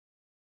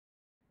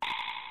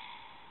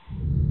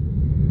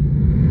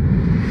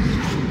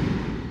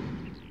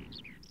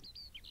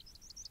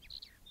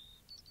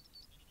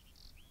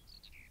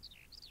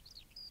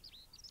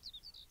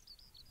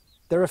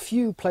There are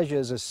few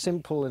pleasures as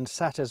simple and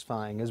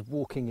satisfying as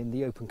walking in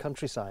the open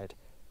countryside.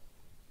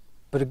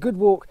 But a good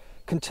walk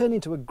can turn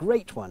into a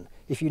great one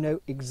if you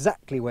know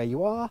exactly where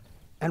you are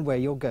and where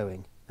you're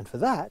going. And for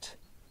that,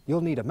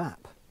 you'll need a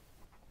map.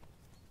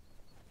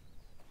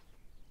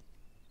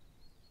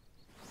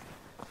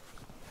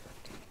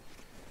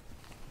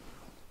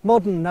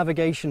 Modern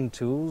navigation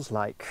tools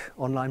like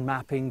online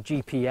mapping,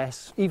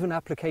 GPS, even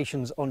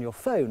applications on your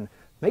phone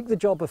make the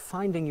job of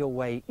finding your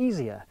way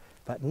easier,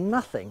 but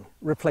nothing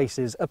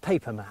replaces a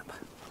paper map.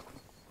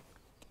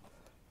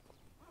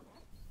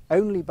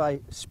 Only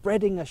by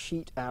spreading a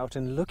sheet out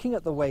and looking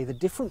at the way the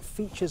different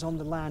features on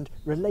the land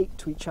relate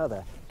to each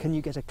other can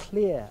you get a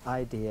clear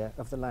idea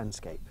of the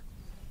landscape.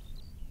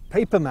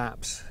 Paper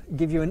maps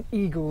give you an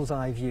eagle's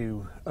eye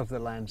view of the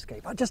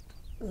landscape. I just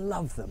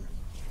love them.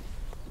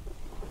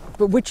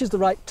 But which is the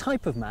right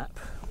type of map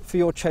for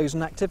your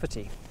chosen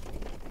activity?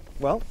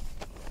 Well,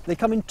 they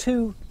come in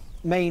two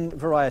main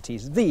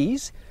varieties.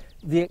 These,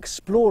 the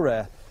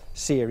Explorer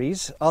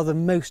series, are the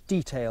most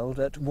detailed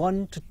at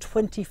 1 to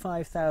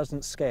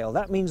 25,000 scale.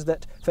 That means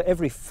that for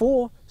every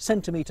 4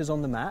 centimetres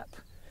on the map,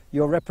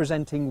 you're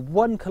representing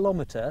 1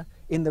 kilometre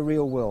in the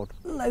real world.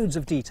 Loads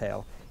of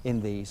detail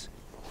in these.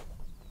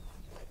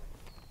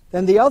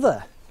 Then the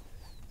other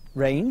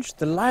range,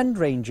 the Land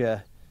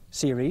Ranger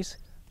series,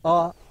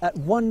 are at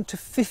 1 to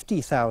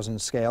 50,000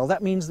 scale.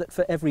 That means that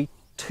for every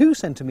 2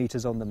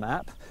 centimetres on the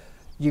map,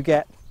 you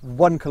get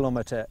 1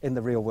 kilometre in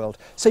the real world.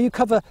 So you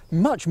cover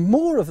much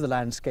more of the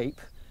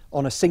landscape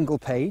on a single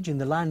page in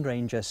the Land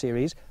Ranger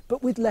series,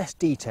 but with less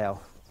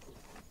detail.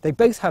 They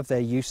both have their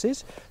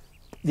uses.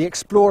 The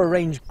Explorer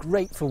range,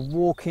 great for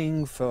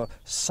walking, for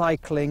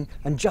cycling,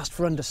 and just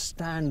for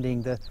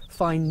understanding the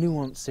fine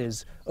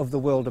nuances of the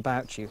world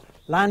about you.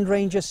 Land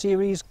Ranger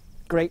series,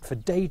 great for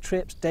day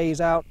trips,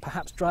 days out,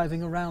 perhaps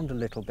driving around a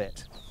little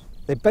bit.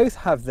 They both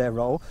have their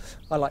role.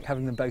 I like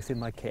having them both in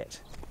my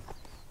kit.